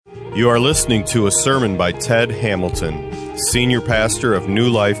You are listening to a sermon by Ted Hamilton, Senior Pastor of New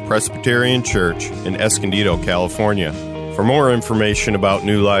Life Presbyterian Church in Escondido, California. For more information about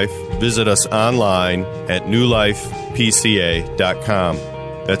New Life, visit us online at newlifepca.com.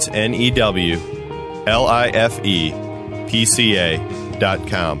 That's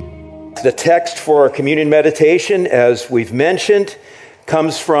NEWLIFEPCA.com. The text for our communion meditation, as we've mentioned,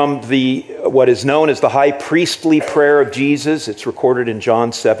 comes from what is known as the high priestly prayer of Jesus. It's recorded in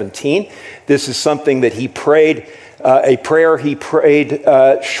John 17. This is something that he prayed, a prayer he prayed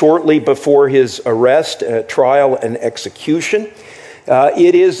shortly before his arrest, trial, and execution.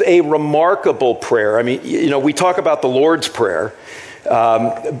 It is a remarkable prayer. I mean, we talk about the Lord's Prayer.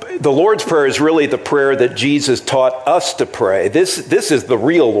 The Lord's Prayer is really the prayer that Jesus taught us to pray. This is the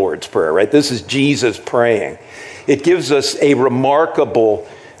real Lord's Prayer, right? This is Jesus praying. It gives us a remarkable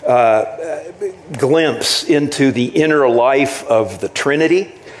glimpse into the inner life of the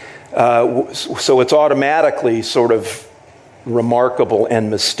Trinity. So it's automatically sort of remarkable and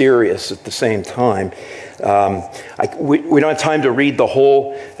mysterious at the same time. We don't have time to read the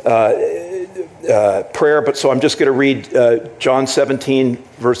whole prayer, but so I'm just going to read John 17,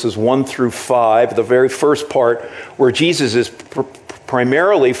 verses 1 through 5, the very first part where Jesus is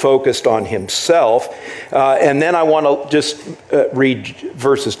primarily focused on himself. And then I want to just read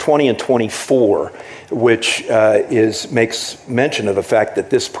verses 20 and 24, which makes mention of the fact that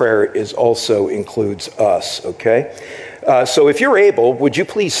this prayer also includes us, okay? So if you're able, would you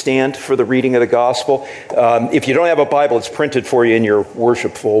please stand for the reading of the gospel? If you don't have a Bible, it's printed for you in your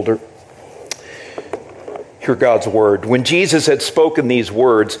worship folder. Hear God's word. When Jesus had spoken these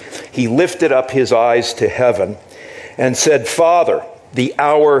words, he lifted up his eyes to heaven and said, "Father, the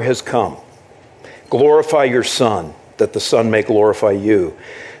hour has come. Glorify your Son, that the Son may glorify you,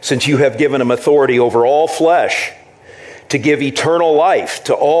 since you have given him authority over all flesh, to give eternal life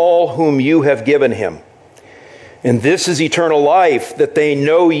to all whom you have given him. And this is eternal life, that they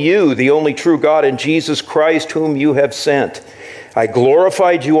know you, the only true God, and Jesus Christ, whom you have sent. I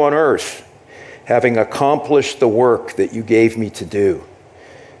glorified you on earth, having accomplished the work that you gave me to do.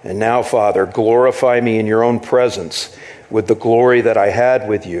 And now, Father, glorify me in your own presence with the glory that I had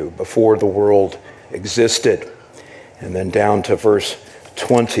with you before the world existed." And then down to verse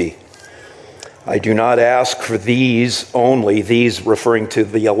 20. "I do not ask for these only," these referring to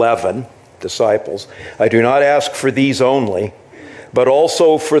the 11 disciples. "I do not ask for these only, but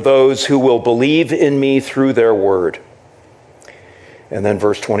also for those who will believe in me through their word." And then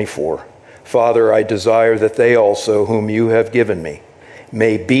verse 24. "Father, I desire that they also, whom you have given me,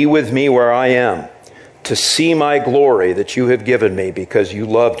 may be with me where I am, to see my glory that you have given me because you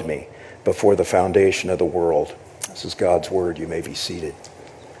loved me before the foundation of the world." This is God's word. You may be seated.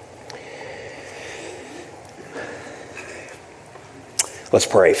 Let's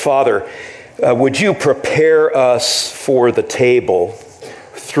pray. Father, would you prepare us for the table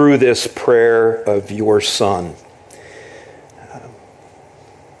through this prayer of your Son?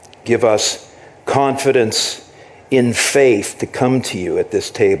 Give us confidence in faith to come to you at this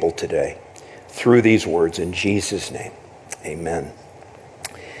table today. Through these words, in Jesus' name, amen.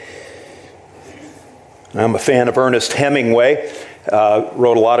 I'm a fan of Ernest Hemingway.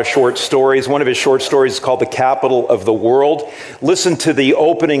 Wrote a lot of short stories. One of his short stories is called The Capital of the World. Listen to the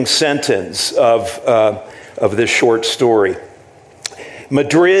opening sentence of this short story.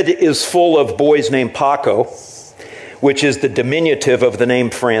 "Madrid is full of boys named Paco, which is the diminutive of the name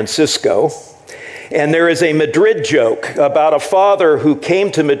Francisco. And there is a Madrid joke about a father who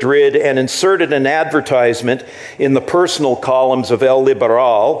came to Madrid and inserted an advertisement in the personal columns of El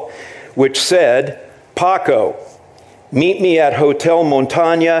Liberal, which said, 'Paco, meet me at Hotel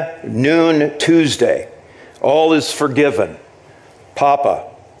Montaña, noon Tuesday. All is forgiven. Papa.'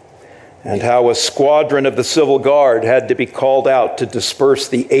 And how a squadron of the Civil Guard had to be called out to disperse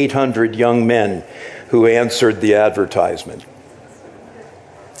the 800 young men who answered the advertisement."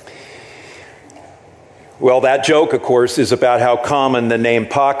 Well, that joke, of course, is about how common the name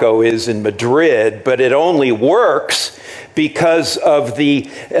Paco is in Madrid, but it only works because of the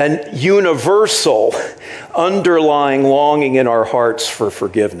universal underlying longing in our hearts for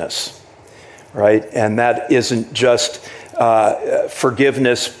forgiveness, right? And that isn't just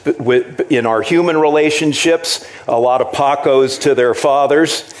forgiveness in our human relationships, a lot of Pacos to their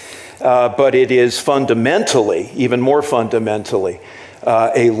fathers, but it is fundamentally, even more fundamentally,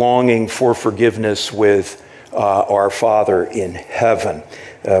 a longing for forgiveness with our Father in heaven,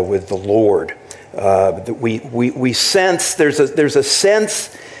 with the Lord. We sense there's a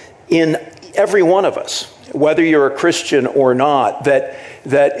sense in every one of us whether you're a Christian or not, that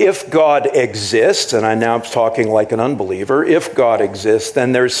if God exists, and I now am talking like an unbeliever, if God exists,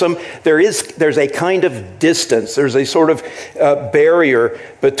 then there's a kind of distance, there's a sort of barrier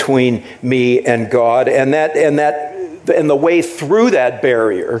between me and God, and the way through that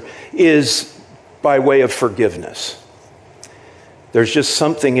barrier is by way of forgiveness. There's just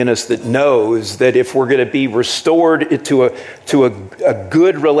something in us that knows that if we're going to be restored to a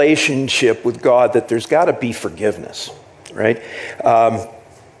good relationship with God, that there's got to be forgiveness, right?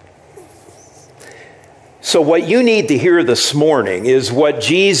 So what you need to hear this morning is what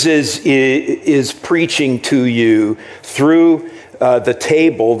Jesus is preaching to you through the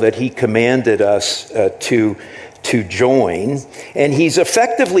table that he commanded us to join. And he's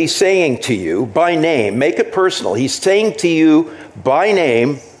effectively saying to you by name, make it personal. He's saying to you by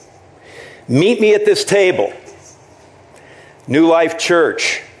name, meet me at this table. New Life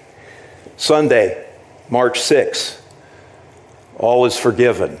Church, Sunday, March 6th. All is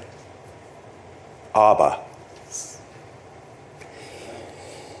forgiven. Abba.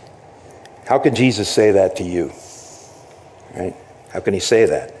 How can Jesus say that to you? Right? How can he say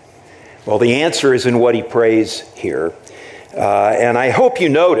that? Well, the answer is in what he prays here. And I hope you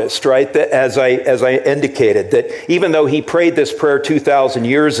noticed, right, that as I indicated, that even though he prayed this prayer 2,000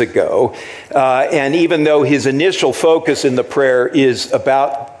 years ago, and even though his initial focus in the prayer is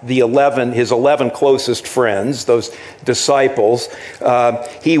about his 11 closest friends, those disciples,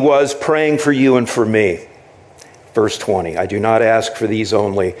 he was praying for you and for me. Verse 20, I do not ask for these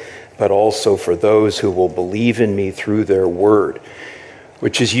only, but also for those who will believe in me through their word,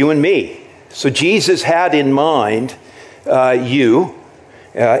 which is you and me. So Jesus had in mind you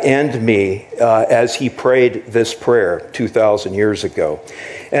and me as he prayed this prayer 2,000 years ago.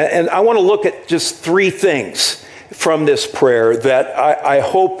 And I want to look at just three things from this prayer that I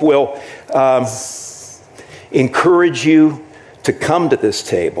hope will encourage you to come to this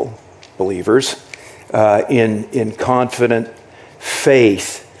table, believers, in confident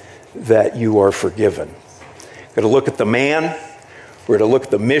faith that you are forgiven. We're going to look at the man, we're going to look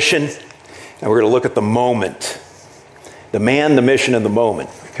at the mission, and we're going to look at the moment. The man, the mission, and the moment,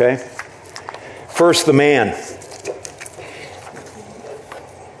 okay? First, the man.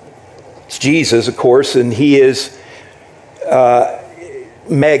 It's Jesus, of course, and he is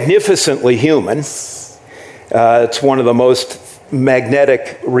magnificently human. It's one of the most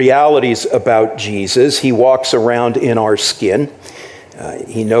magnetic realities about Jesus. He walks around in our skin.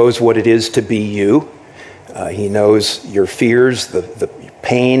 He knows what it is to be you. He knows your fears, the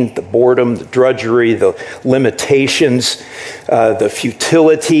pain, the boredom, the drudgery, the limitations, the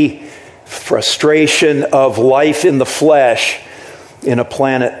futility, frustration of life in the flesh in a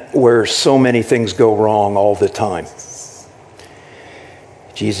planet where so many things go wrong all the time.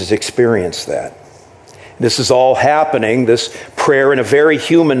 Jesus experienced that. This is all happening, this prayer, in a very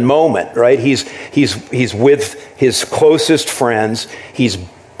human moment, right? He's with his closest friends. He's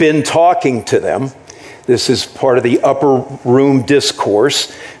been talking to them. This is part of the upper room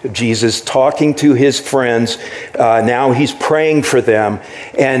discourse. Jesus talking to his friends. Now he's praying for them.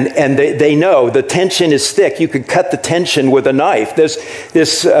 And they know the tension is thick. You could cut the tension with a knife.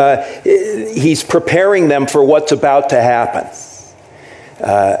 He's preparing them for what's about to happen.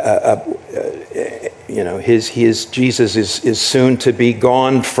 Jesus is soon to be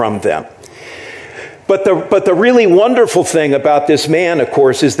gone from them. But the really wonderful thing about this man, of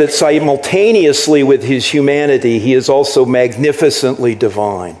course, is that simultaneously with his humanity, he is also magnificently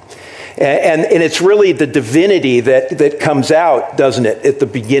divine. And it's really the divinity that comes out, doesn't it, at the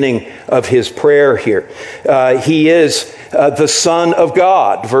beginning of his prayer here. He is the Son of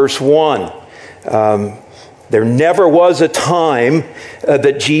God, verse 1. There never was a time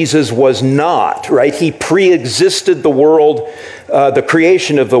that Jesus was not, right? He pre-existed the world, the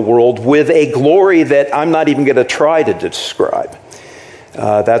creation of the world, with a glory that I'm not even going to try to describe.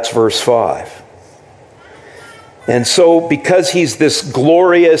 That's verse 5. And so because he's this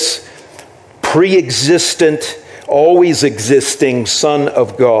glorious, pre-existent, always existing Son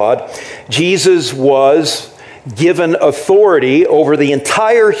of God, Jesus was given authority over the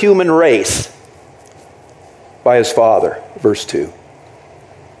entire human race by his Father, verse 2.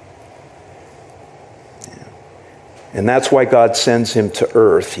 And that's why God sends him to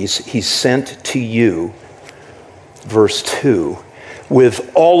earth. He's sent to you, verse 2,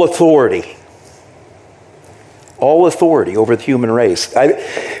 with all authority. All authority over the human race.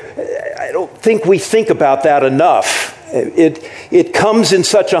 I don't think we think about that enough. It comes in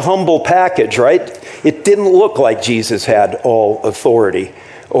such a humble package, right? It didn't look like Jesus had all authority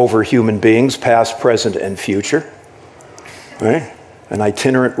over human beings, past, present, and future. Right? An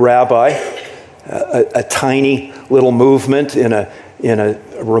itinerant rabbi a tiny little movement in a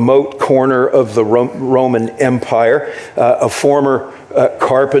remote corner of the Roman Empire, a former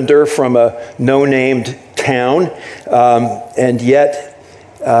carpenter from a no-named town, and yet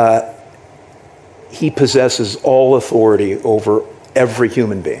he possesses all authority over every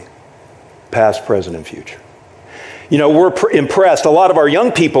human being, past, present, and future. You know, we're impressed. A lot of our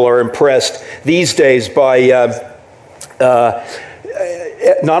young people are impressed these days by,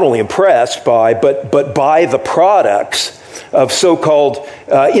 not only impressed by, but by the products of so-called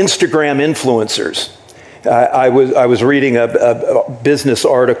Instagram influencers. I was reading a business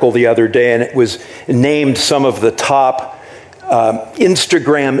article the other day, and it was named some of the top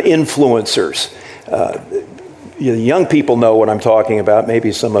Instagram influencers. Young people know what I'm talking about.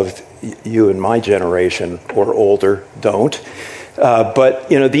 Maybe some of you in my generation or older don't.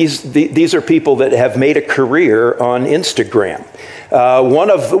 But you know, these are people that have made a career on Instagram. One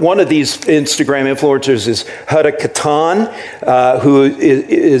of these Instagram influencers is Huda Kattan, who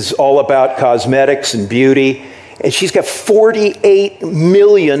is all about cosmetics and beauty, and she's got 48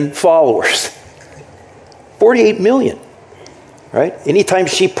 million followers. 48 million, right? Anytime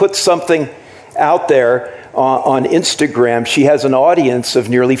she puts something out there on Instagram, she has an audience of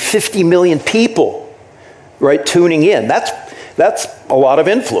nearly 50 million people, right, tuning in. That's a lot of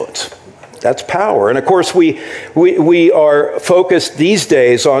influence. That's power. And of course, we are focused these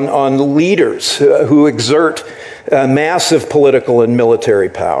days on leaders who exert massive political and military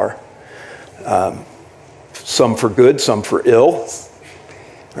power. Some for good, some for ill.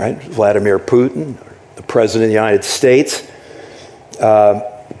 Right? Vladimir Putin, the President of the United States.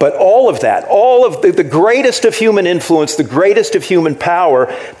 But all of that, all of the greatest of human influence, the greatest of human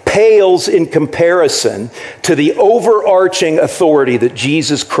power, pales in comparison to the overarching authority that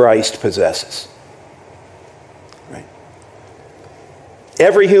Jesus Christ possesses. Right?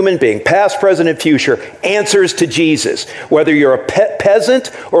 Every human being, past, present, and future, answers to Jesus, whether you're a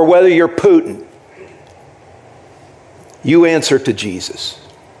peasant or whether you're Putin. You answer to Jesus.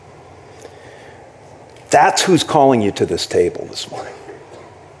 That's who's calling you to this table this morning.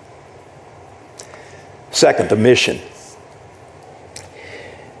 Second, the mission.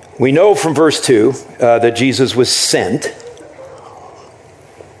 We know from verse 2 that Jesus was sent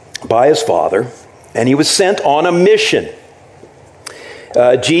by his Father, and he was sent on a mission.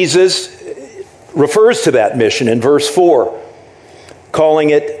 Jesus refers to that mission in verse 4, calling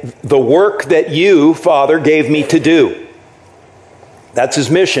it the work that you, Father, gave me to do. That's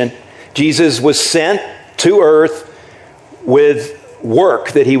his mission. Jesus was sent to earth with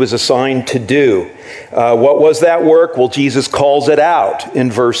work that he was assigned to do. What was that work? Well, Jesus calls it out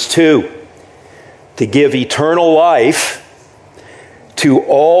in verse 2. To give eternal life to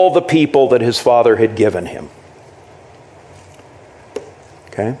all the people that his Father had given him.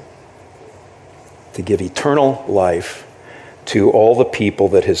 Okay? To give eternal life to all the people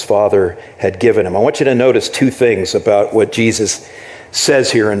that his Father had given him. I want you to notice two things about what Jesus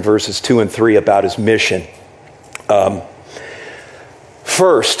says here in verses 2 and 3 about his mission.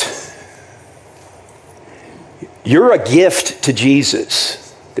 First, you're a gift to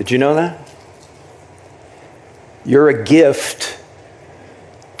Jesus. Did you know that? You're a gift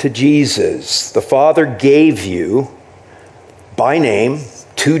to Jesus. The Father gave you by name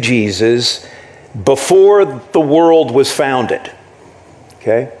to Jesus before the world was founded.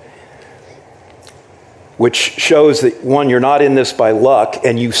 Okay? Which shows that, one, you're not in this by luck,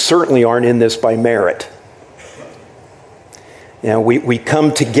 and you certainly aren't in this by merit. You know, we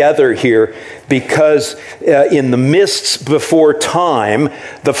come together here because in the mists before time,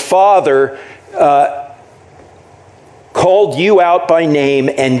 the Father called you out by name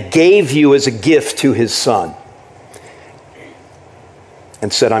and gave you as a gift to his Son.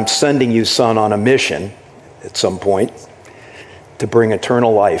 And said, I'm sending you, Son, on a mission at some point to bring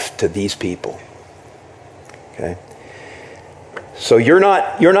eternal life to these people. Okay? So you're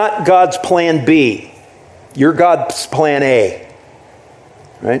not God's plan B. You're God's plan A.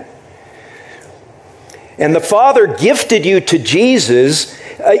 Right? And the Father gifted you to Jesus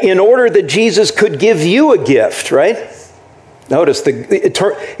in order that Jesus could give you a gift, right? Notice,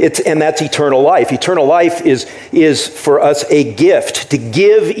 and that's eternal life. Eternal life is for us a gift, to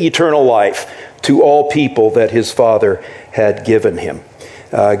give eternal life to all people that his Father had given him.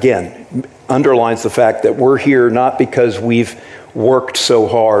 Again, underlines the fact that we're here not because we've worked so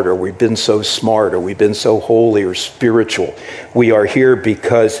hard, or we've been so smart, or we've been so holy or spiritual. We are here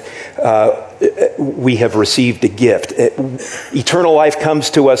because we have received a gift. Eternal life comes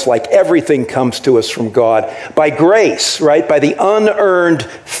to us like everything comes to us from God by grace, right? By the unearned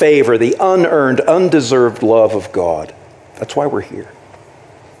favor, the unearned, undeserved love of God. That's why we're here.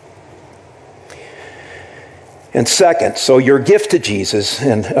 And second, so your gift to Jesus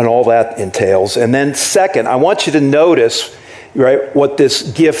and all that entails. And then second, I want you to notice, right, what this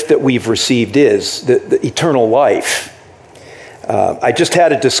gift that we've received is, the eternal life. I just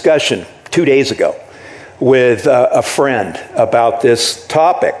had a discussion 2 days ago with a friend about this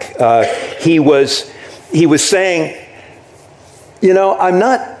topic. He was saying, I'm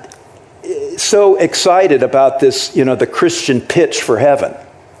not so excited about this, the Christian pitch for heaven.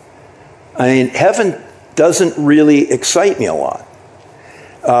 I mean, heaven doesn't really excite me a lot.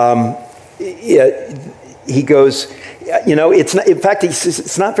 He goes, it's not, in fact, he says,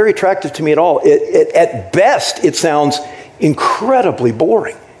 it's not very attractive to me at all. At best, it sounds incredibly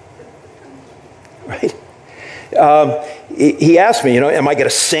boring. Right? He asked me, am I going to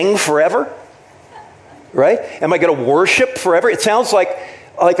sing forever? Right? Am I going to worship forever? It sounds like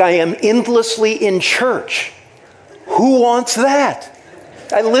I am endlessly in church. Who wants that?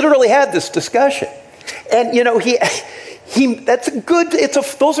 I literally had this discussion. And, that's a good,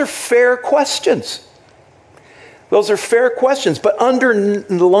 those are fair questions. Those are fair questions, but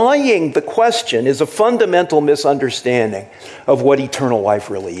underlying the question is a fundamental misunderstanding of what eternal life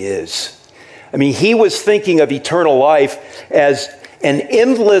really is. I mean, he was thinking of eternal life as an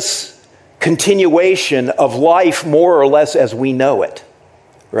endless continuation of life, more or less as we know it,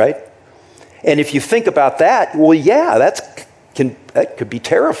 right? And if you think about that, well, yeah, that could be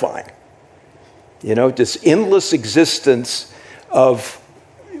terrifying. This endless existence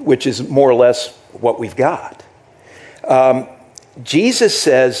which is more or less what we've got. Jesus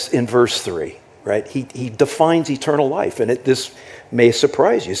says in verse 3, right, he defines eternal life, and this may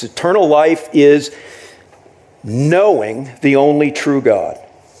surprise you. Eternal life is knowing the only true God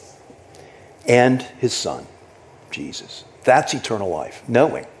and his Son, Jesus. That's eternal life,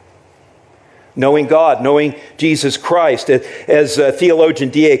 knowing. Knowing God, knowing Jesus Christ. As theologian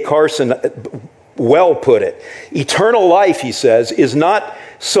D.A. Carson well put it, eternal life, he says, is not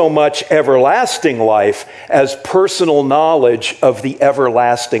so much everlasting life as personal knowledge of the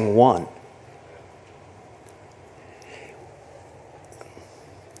everlasting one.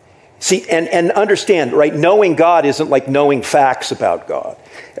 See, and understand, right, knowing God isn't like knowing facts about God.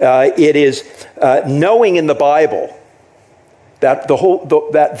 It is knowing in the Bible, that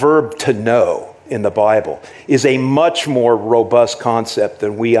verb to know in the Bible is a much more robust concept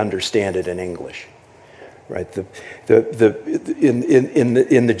than we understand it in English. Right, in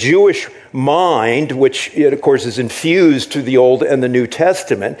the Jewish mind, which of course is infused to the Old and the New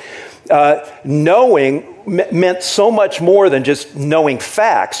Testament, knowing meant so much more than just knowing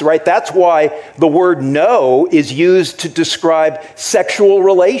facts. Right, that's why the word "know" is used to describe sexual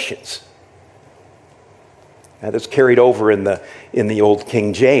relations. Now, that's carried over in the Old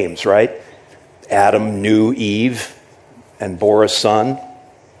King James. Right, Adam knew Eve and bore a son.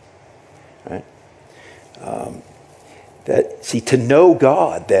 To know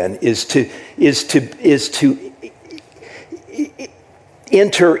God then is to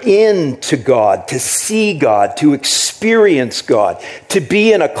enter into God, to see God, to experience God, to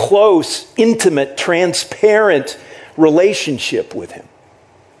be in a close, intimate, transparent relationship with Him.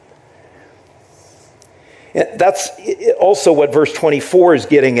 That's also what verse 24 is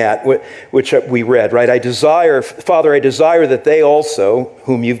getting at, which we read, right? Father, I desire that they also,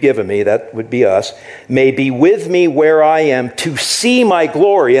 whom you've given me, that would be us, may be with me where I am to see my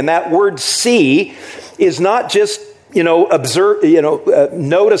glory. And that word see is not just,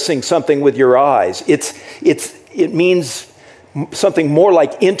 noticing something with your eyes. It means something more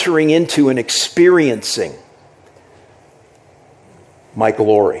like entering into and experiencing my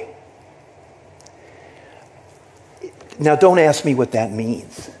glory. Now, don't ask me what that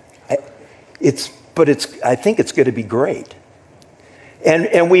means. I think it's going to be great. And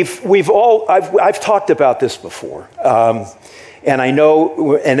I've talked about this before. And I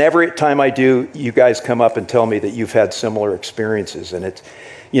know, and every time I do, you guys come up and tell me that you've had similar experiences. And it's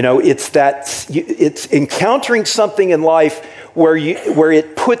encountering something in life where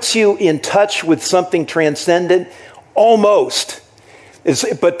it puts you in touch with something transcendent, almost.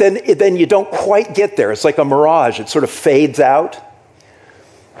 But then you don't quite get there. It's like a mirage. It sort of fades out.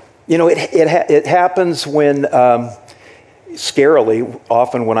 It happens when, scarily,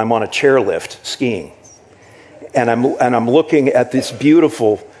 often when I'm on a chairlift skiing, and I'm looking at this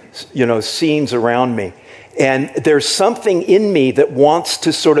beautiful, scenes around me, and there's something in me that wants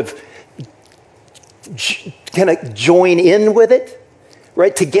to sort of kind of join in with it,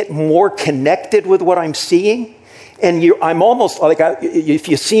 right? To get more connected with what I'm seeing. And I'm almost like, if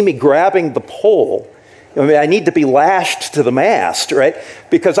you see me grabbing the pole, I need to be lashed to the mast, right?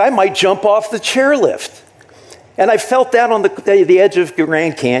 Because I might jump off the chairlift. And I felt that on the edge of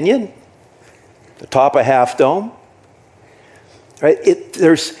Grand Canyon. the top of Half Dome. Right?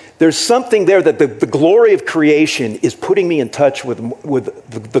 There's something there that the glory of creation is putting me in touch with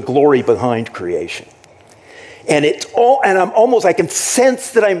the glory behind creation. And I can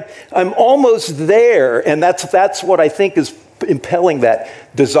sense that I'm almost there, and that's what I think is impelling that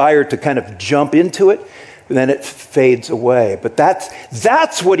desire to kind of jump into it, and then it fades away. But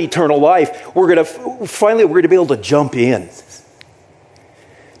that's what eternal life, we're going to be able to jump in,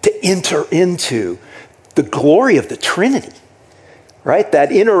 to enter into the glory of the Trinity. Right?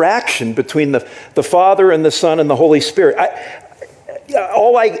 That interaction between the Father and the Son and the Holy Spirit.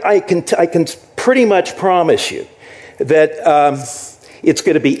 I can pretty much promise you that it's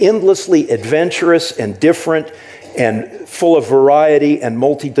going to be endlessly adventurous and different and full of variety and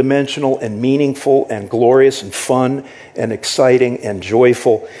multidimensional and meaningful and glorious and fun and exciting and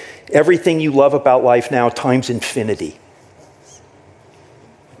joyful. Everything you love about life now times infinity.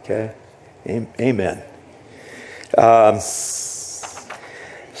 Okay? Amen.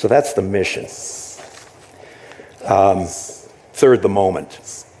 So that's the mission. Third, the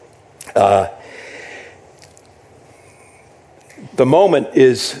moment. The moment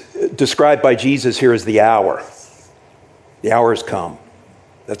is described by Jesus here as the hour. The hour has come.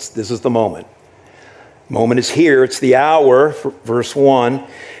 This is the moment. Moment is here. It's the hour, verse 1.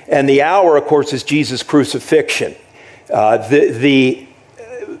 And the hour, of course, is Jesus' crucifixion. That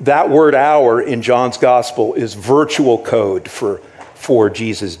word hour in John's gospel is virtual code for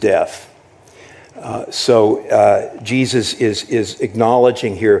Jesus' death. So Jesus is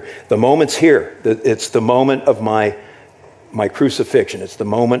acknowledging here, the moment's here. It's the moment of my crucifixion. It's the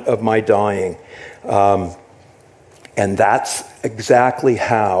moment of my dying. And that's exactly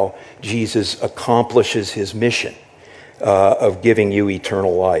how Jesus accomplishes his mission of giving you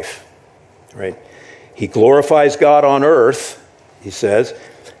eternal life. Right? He glorifies God on earth, he says.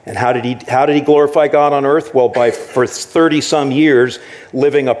 And how did he glorify God on earth? Well, for 30-some years,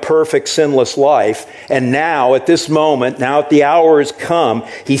 living a perfect, sinless life. And now, at this moment, now that the hour has come,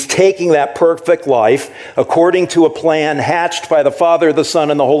 he's taking that perfect life according to a plan hatched by the Father, the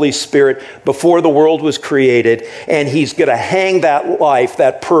Son, and the Holy Spirit before the world was created. And he's going to hang that life,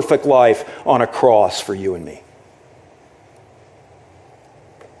 that perfect life, on a cross for you and me.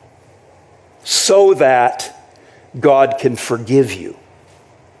 So that God can forgive you.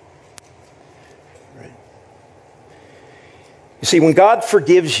 You see, when God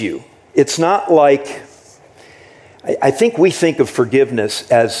forgives you, it's not like, I think we think of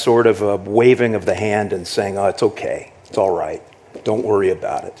forgiveness as sort of a waving of the hand and saying, oh, it's okay, it's all right, don't worry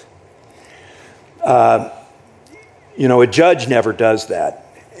about it. A judge never does that,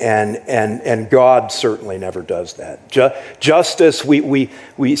 and God certainly never does that. Justice,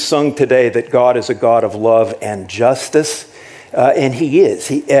 we sung today that God is a God of love and justice, and he is.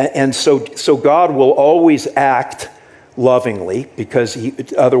 So God will always act lovingly, because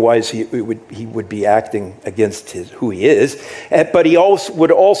otherwise he would be acting against who he is. But he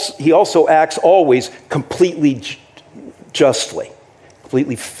also acts always completely justly,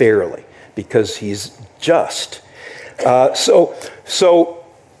 completely fairly, because he's just. So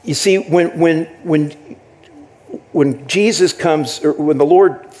you see, when Jesus comes, or when the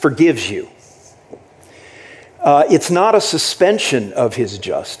Lord forgives you, it's not a suspension of his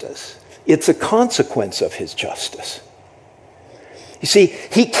justice; it's a consequence of his justice. You see,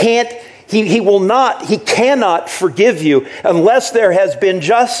 he cannot forgive you unless there has been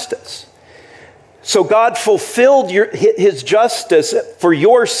justice. So God fulfilled his justice for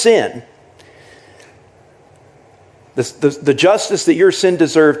your sin, the justice that your sin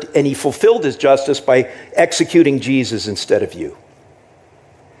deserved, and he fulfilled his justice by executing Jesus instead of you.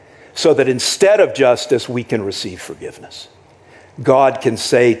 So that instead of justice, we can receive forgiveness. God can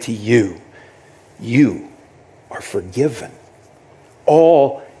say to you, you are forgiven.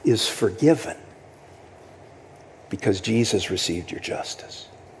 All is forgiven because Jesus received your justice.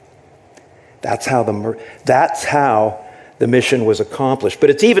 That's how the mission was accomplished. But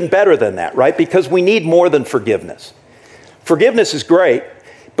it's even better than that, right? Because we need more than forgiveness. Forgiveness is great,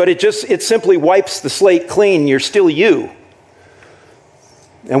 but it simply wipes the slate clean. You're still you.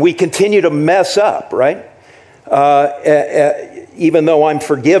 And we continue to mess up, right? Even though I'm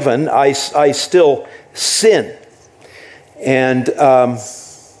forgiven, I still sin. And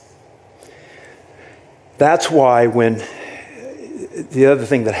that's why the other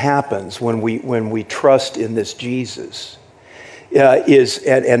thing that happens when we trust in this Jesus is,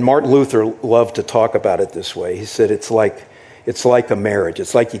 and Martin Luther loved to talk about it this way. He said it's like a marriage.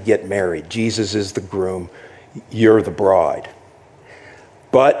 It's like you get married. Jesus is the groom, you're the bride.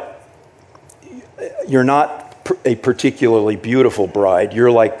 But you're not a particularly beautiful bride.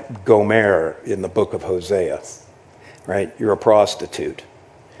 You're like Gomer in the book of Hosea, right? You're a prostitute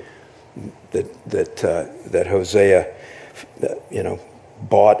that Hosea,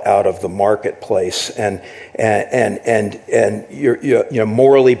 bought out of the marketplace, and you're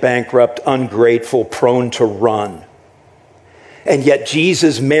morally bankrupt, ungrateful, prone to run. And yet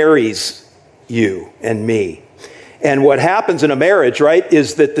Jesus marries you and me. And what happens in a marriage, right,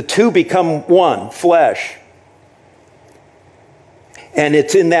 is that the two become one, flesh. And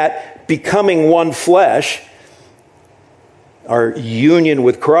it's in that becoming one flesh, our union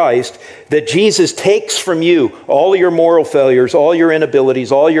with Christ, that Jesus takes from you all your moral failures, all your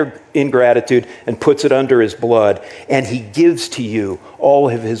inabilities, all your ingratitude, and puts it under his blood. And he gives to you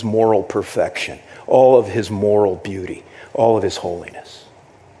all of his moral perfection, all of his moral beauty, all of his holiness.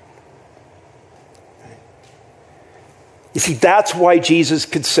 You see, that's why Jesus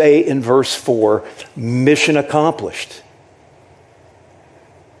could say in verse 4, mission accomplished.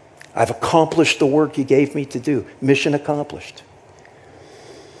 I've accomplished the work you gave me to do. Mission accomplished.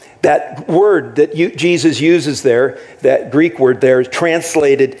 That word that Jesus uses there, that Greek word there,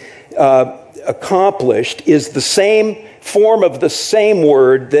 translated accomplished, is the same form of the same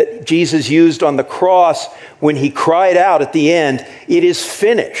word that Jesus used on the cross when he cried out at the end, "It is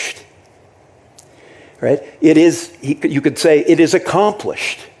finished." Right? It is, you could say, it is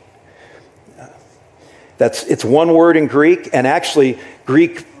accomplished. It's one word in Greek, and actually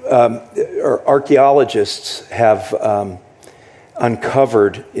Greek archaeologists have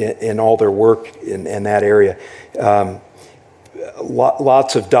uncovered in all their work in that area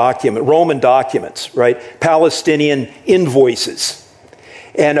lots of Roman documents, right? Palestinian invoices.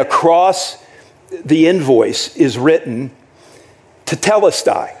 And across the invoice is written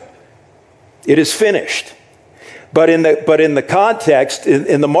tetelestai. It is finished. But in the context,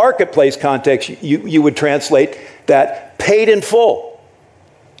 in the marketplace context, you would translate that paid in full.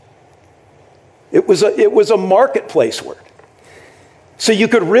 It was a marketplace word. So you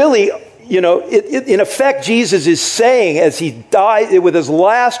could really, in effect, Jesus is saying as he died with his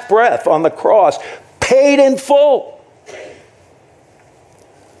last breath on the cross, paid in full.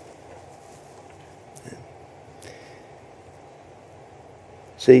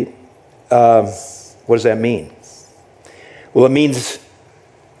 See, what does that mean? Well, it means,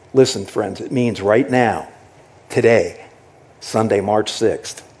 listen, friends, it means right now, today, Sunday, March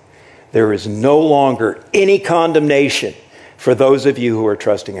 6th, there is no longer any condemnation for those of you who are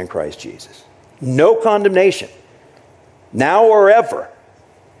trusting in Christ Jesus. No condemnation, now or ever.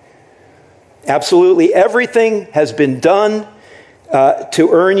 Absolutely everything has been done to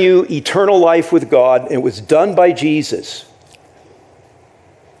earn you eternal life with God. It was done by Jesus.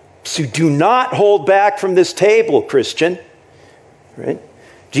 So do not hold back from this table, Christian. Right?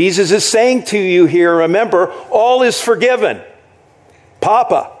 Jesus is saying to you here, remember, all is forgiven.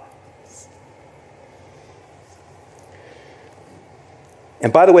 Papa.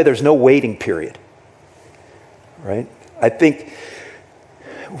 And by the way, there's no waiting period. Right? I think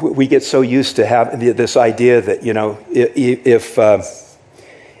we get so used to having this idea that,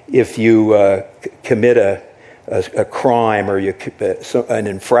 if you commit a crime or an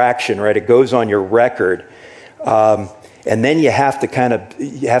infraction, right? It goes on your record, and then you have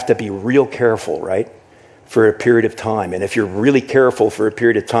to be real careful, right, for a period of time. And if you're really careful for a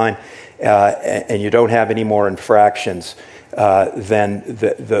period of time, and you don't have any more infractions, then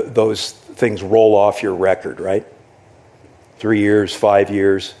those things roll off your record, right? 3 years, 5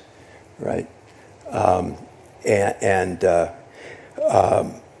 years, right?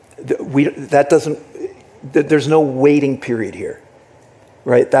 There's no waiting period here,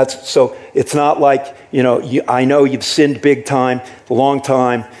 right? So it's not like, I know you've sinned big time, a long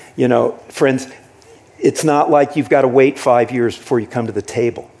time, friends. It's not like you've got to wait 5 years before you come to the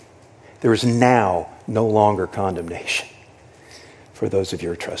table. There is now no longer condemnation for those of you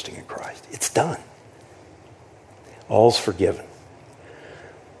who are trusting in Christ. It's done. All's forgiven.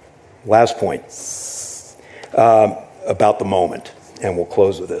 Last point about the moment, and we'll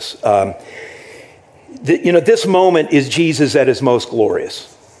close with this. This moment is Jesus at his most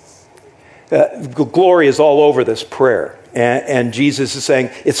glorious. Glory is all over this prayer. And Jesus is saying,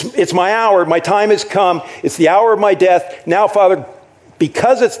 it's my hour, my time has come, it's the hour of my death. Now, Father,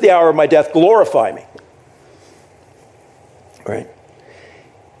 because it's the hour of my death, glorify me. Right?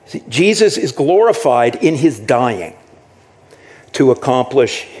 See, Jesus is glorified in his dying to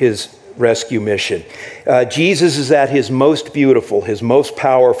accomplish his rescue mission. Jesus is at his most beautiful, his most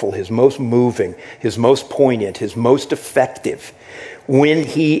powerful, his most moving, his most poignant, his most effective when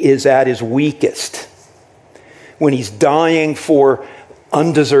he is at his weakest, when he's dying for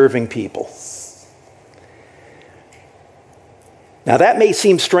undeserving people. Now that may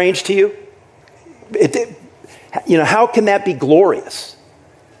seem strange to you. How can that be glorious?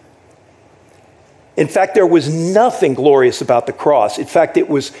 In fact, there was nothing glorious about the cross. In fact, it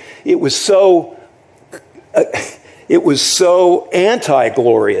was so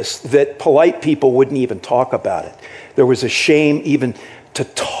anti-glorious that polite people wouldn't even talk about it. There was a shame even to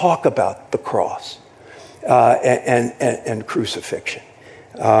talk about the cross and crucifixion.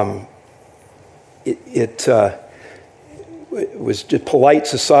 It was just polite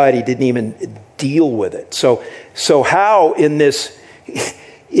society didn't even deal with it. So how in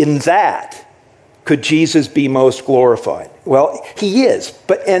that could Jesus be most glorified? Well, he is.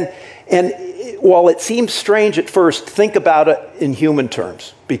 But and while it seems strange at first, think about it in human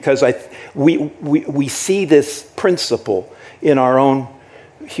terms, because we see this principle in our own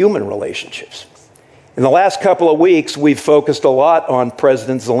human relationships. In the last couple of weeks, we've focused a lot on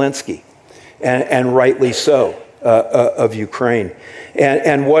President Zelensky, and rightly so, of Ukraine.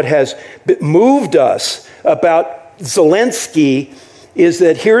 And what has moved us about Zelensky is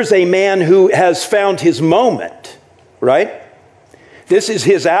that here's a man who has found his moment, right? This is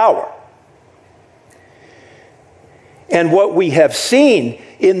his hour. And what we have seen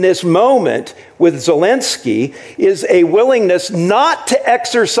in this moment with Zelensky is a willingness not to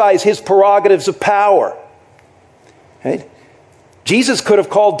exercise his prerogatives of power. Right? Jesus could have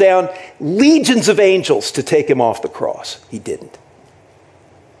called down legions of angels to take him off the cross. He didn't.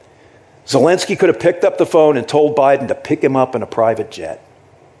 Zelensky could have picked up the phone and told Biden to pick him up in a private jet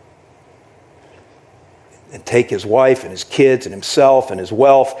and take his wife and his kids and himself and his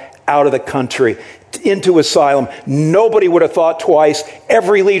wealth out of the country into asylum. Nobody would have thought twice.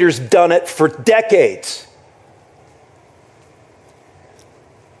 Every leader's done it for decades.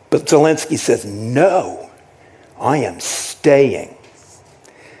 But Zelensky says, no, I am staying.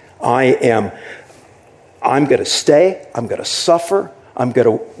 I'm going to stay. I'm going to suffer. I'm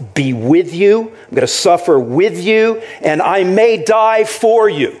going to be with you. I'm going to suffer with you. And I may die for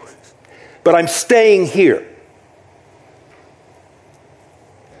you. But I'm staying here.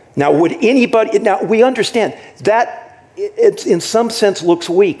 Now, would anybody... Now, we understand that it in some sense looks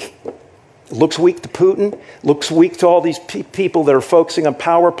weak. It looks weak to Putin. Looks weak to all these people that are focusing on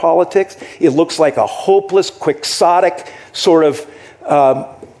power politics. It looks like a hopeless, quixotic, sort of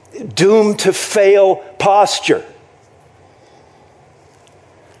doomed to fail posture.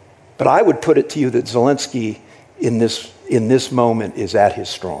 But I would put it to you that Zelensky in this moment is at his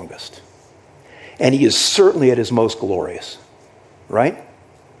strongest. And he is certainly at his most glorious. Right?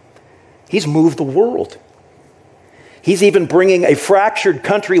 He's moved the world. He's even bringing a fractured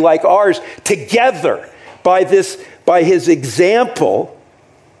country like ours together by his example.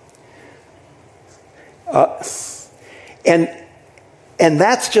 And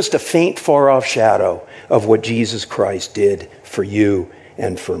that's just a faint, far-off shadow of what Jesus Christ did for you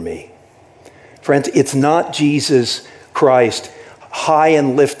and for me. Friends, it's not Jesus Christ high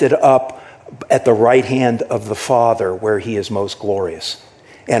and lifted up at the right hand of the Father where he is most glorious.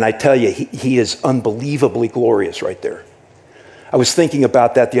 And I tell you, he is unbelievably glorious right there. I was thinking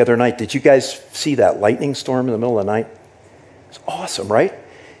about that the other night. Did you guys see that lightning storm in the middle of the night? It's awesome, right?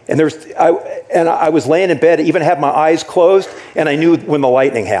 And I was laying in bed, even had my eyes closed, and I knew when the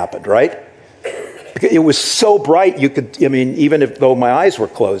lightning happened, right? It was so bright, even though my eyes were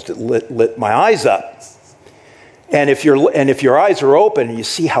closed, it lit my eyes up. And if your eyes are open and you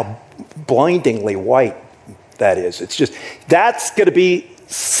see how blindingly white that is, that's going to be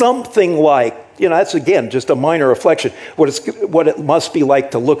something like, that's again just a minor reflection, what it must be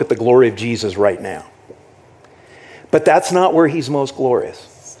like to look at the glory of Jesus right now. But that's not where he's most glorious.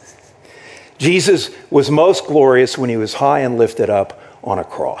 Jesus was most glorious when he was high and lifted up on a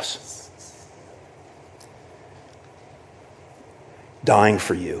cross, dying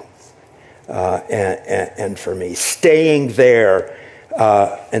for you and for me, staying there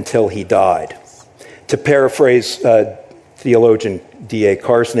until he died. To paraphrase theologian D.A.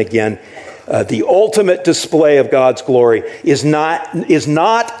 Carson again, the ultimate display of God's glory is not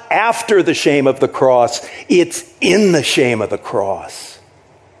after the shame of the cross, it's in the shame of the cross.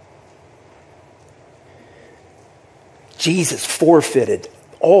 Jesus forfeited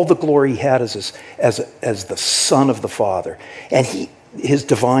all the glory he had as the Son of the Father, and his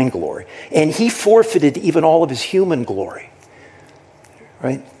divine glory. And he forfeited even all of his human glory.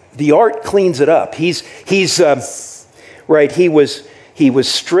 Right? The art cleans it up. He was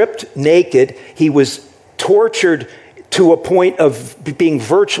stripped naked. He was tortured to a point of being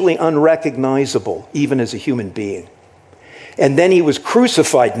virtually unrecognizable, even as a human being. And then he was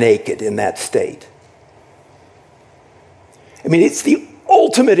crucified naked in that state. I mean, it's the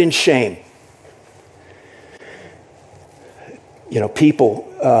ultimate in shame. people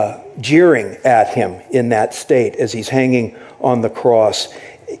jeering at him in that state as he's hanging on the cross.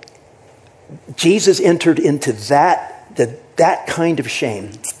 Jesus entered into that kind of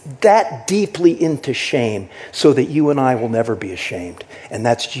shame, that deeply into shame, so that you and I will never be ashamed. And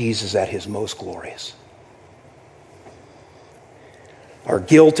that's Jesus at his most glorious. Our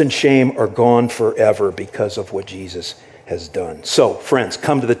guilt and shame are gone forever because of what Jesus has done. So, friends,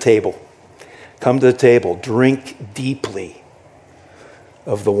 come to the table. Come to the table. Drink deeply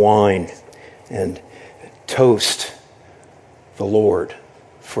of the wine and toast the Lord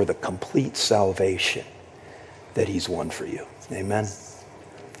for the complete salvation that he's won for you. Amen?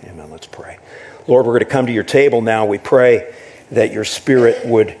 Amen. Let's pray. Lord, we're going to come to your table now. We pray that your Spirit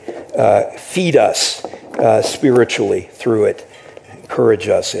would feed us spiritually through it. Encourage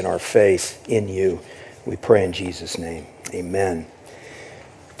us in our faith in you. We pray in Jesus' name. Amen.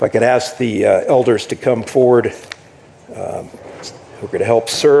 If I could ask the elders to come forward, who are going to help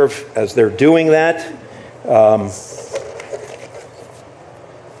serve as they're doing that.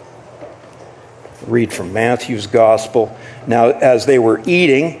 Read from Matthew's Gospel. Now, as they were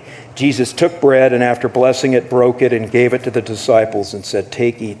eating, Jesus took bread and after blessing it, broke it and gave it to the disciples and said,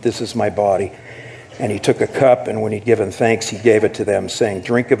 "Take, eat, this is my body." And he took a cup, and when he'd given thanks, he gave it to them, saying,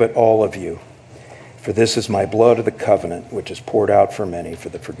 "Drink of it, all of you, for this is my blood of the covenant, which is poured out for many for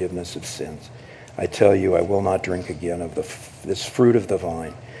the forgiveness of sins. I tell you, I will not drink again of this fruit of the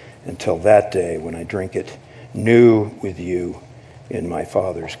vine until that day when I drink it new with you in my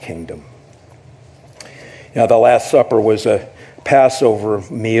Father's kingdom." Now, the Last Supper was a Passover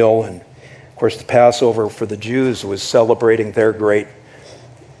meal, and of course, the Passover for the Jews was celebrating their great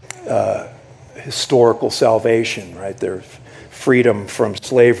historical salvation, right? Their freedom from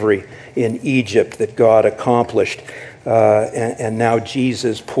slavery in Egypt that God accomplished. And now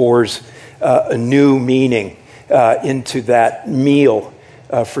Jesus pours a new meaning into that meal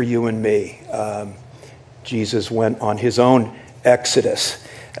for you and me. Jesus went on his own exodus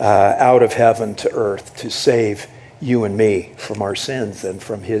out of heaven to earth to save you and me from our sins and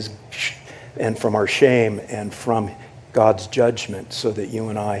from our shame and from God's judgment, so that you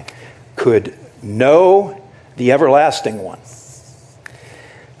and I could know the everlasting one.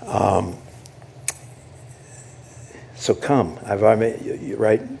 So come. I've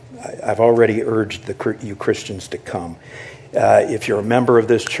already urged you Christians to come. If you're a member of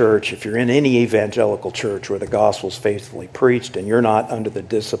this church, if you're in any evangelical church where the gospel is faithfully preached and you're not under the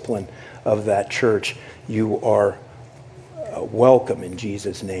discipline of that church, you are welcome in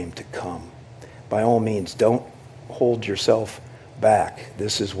Jesus' name to come. By all means, don't hold yourself back.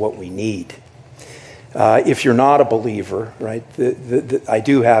 This is what we need. If you're not a believer, right, I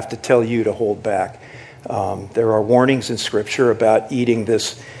do have to tell you to hold back. There are warnings in Scripture about eating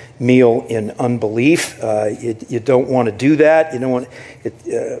this meal in unbelief. You don't want to do that. You don't want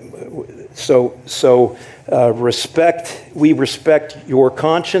respect. We respect your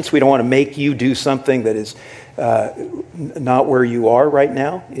conscience. We don't want to make you do something that is not where you are right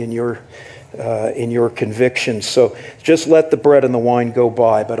now in your convictions. So just let the bread and the wine go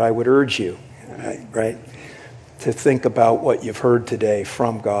by. But I would urge you, right, to think about what you've heard today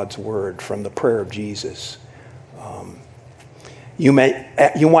from God's Word, from the prayer of Jesus. You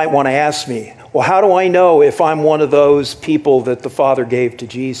might want to ask me, well, how do I know if I'm one of those people that the Father gave to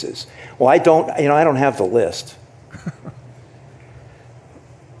Jesus? Well, I don't have the list.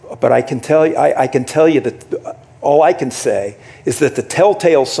 But I can tell you that all I can say is that the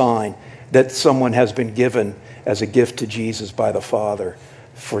telltale sign that someone has been given as a gift to Jesus by the Father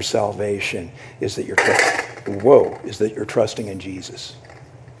for salvation is that you're trusting in Jesus.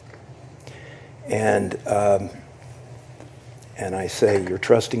 And I say you're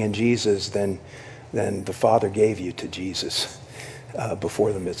trusting in Jesus, then the Father gave you to Jesus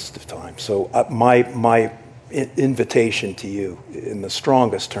before the midst of time. So my invitation to you in the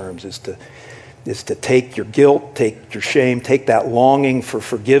strongest terms is to take your guilt, take your shame, take that longing for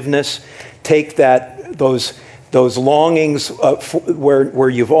forgiveness, take those longings where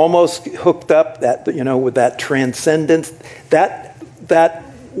you've almost hooked up with that transcendence, that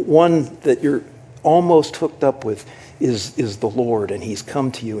one that you're almost hooked up with is the Lord, and he's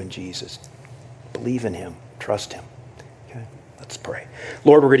come to you in Jesus. Believe in him. Trust him. Okay? Let's pray.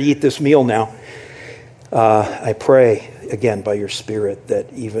 Lord, we're going to eat this meal now. I pray, again, by your Spirit,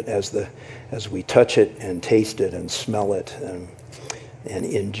 that even as we touch it and taste it and smell it and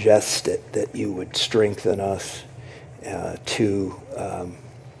ingest it, that you would strengthen us to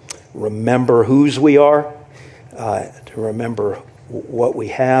remember whose we are, to remember what we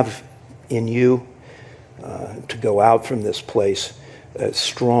have in you, to go out from this place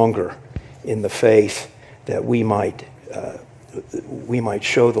stronger in the faith, that we might we might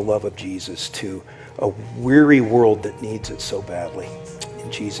show the love of Jesus to a weary world that needs it so badly.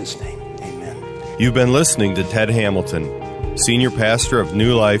 In Jesus' name, amen. You've been listening to Ted Hamilton, Senior Pastor of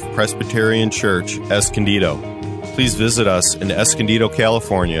New Life Presbyterian Church, Escondido. Please visit us in Escondido,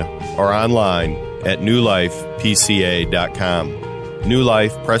 California, or online at newlifepca.com. New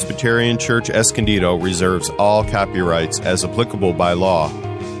Life Presbyterian Church Escondido reserves all copyrights as applicable by law.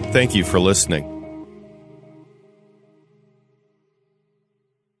 Thank you for listening.